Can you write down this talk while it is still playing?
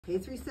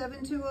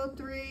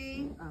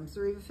K37203. I'm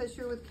Sariva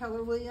Fisher with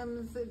Keller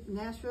Williams at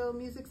Nashville,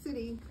 Music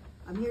City.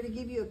 I'm here to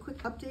give you a quick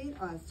update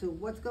as to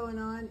what's going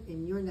on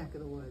in your neck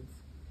of the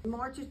woods. In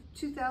March of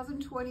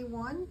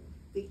 2021,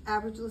 the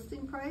average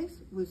listing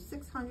price was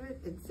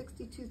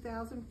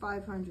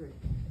 $662,500.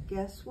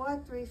 Guess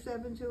what,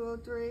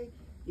 37203?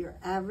 Your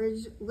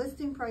average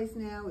listing price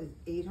now is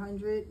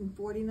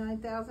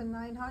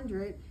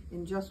 $849,900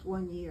 in just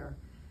 1 year.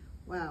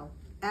 Wow.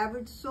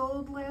 Average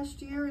sold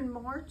last year in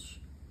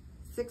March,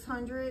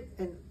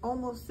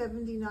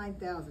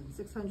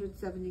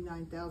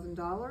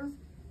 $679,000.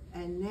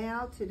 And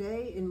now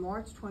today in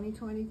March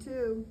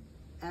 2022,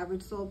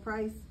 average sold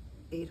price,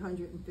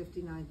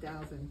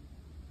 $859,000.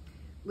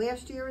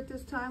 Last year at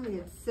this time, we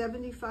had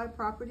 75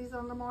 properties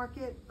on the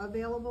market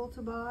available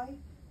to buy.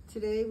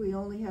 Today, we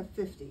only have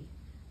 50.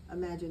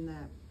 Imagine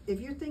that. If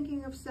you're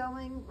thinking of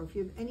selling or if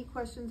you have any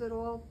questions at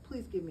all,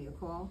 please give me a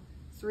call.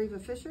 Sariva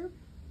Fisher,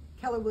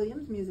 Keller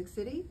Williams, Music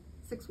City,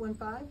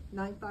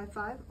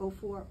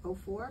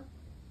 615-955-0404.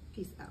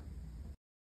 Peace out.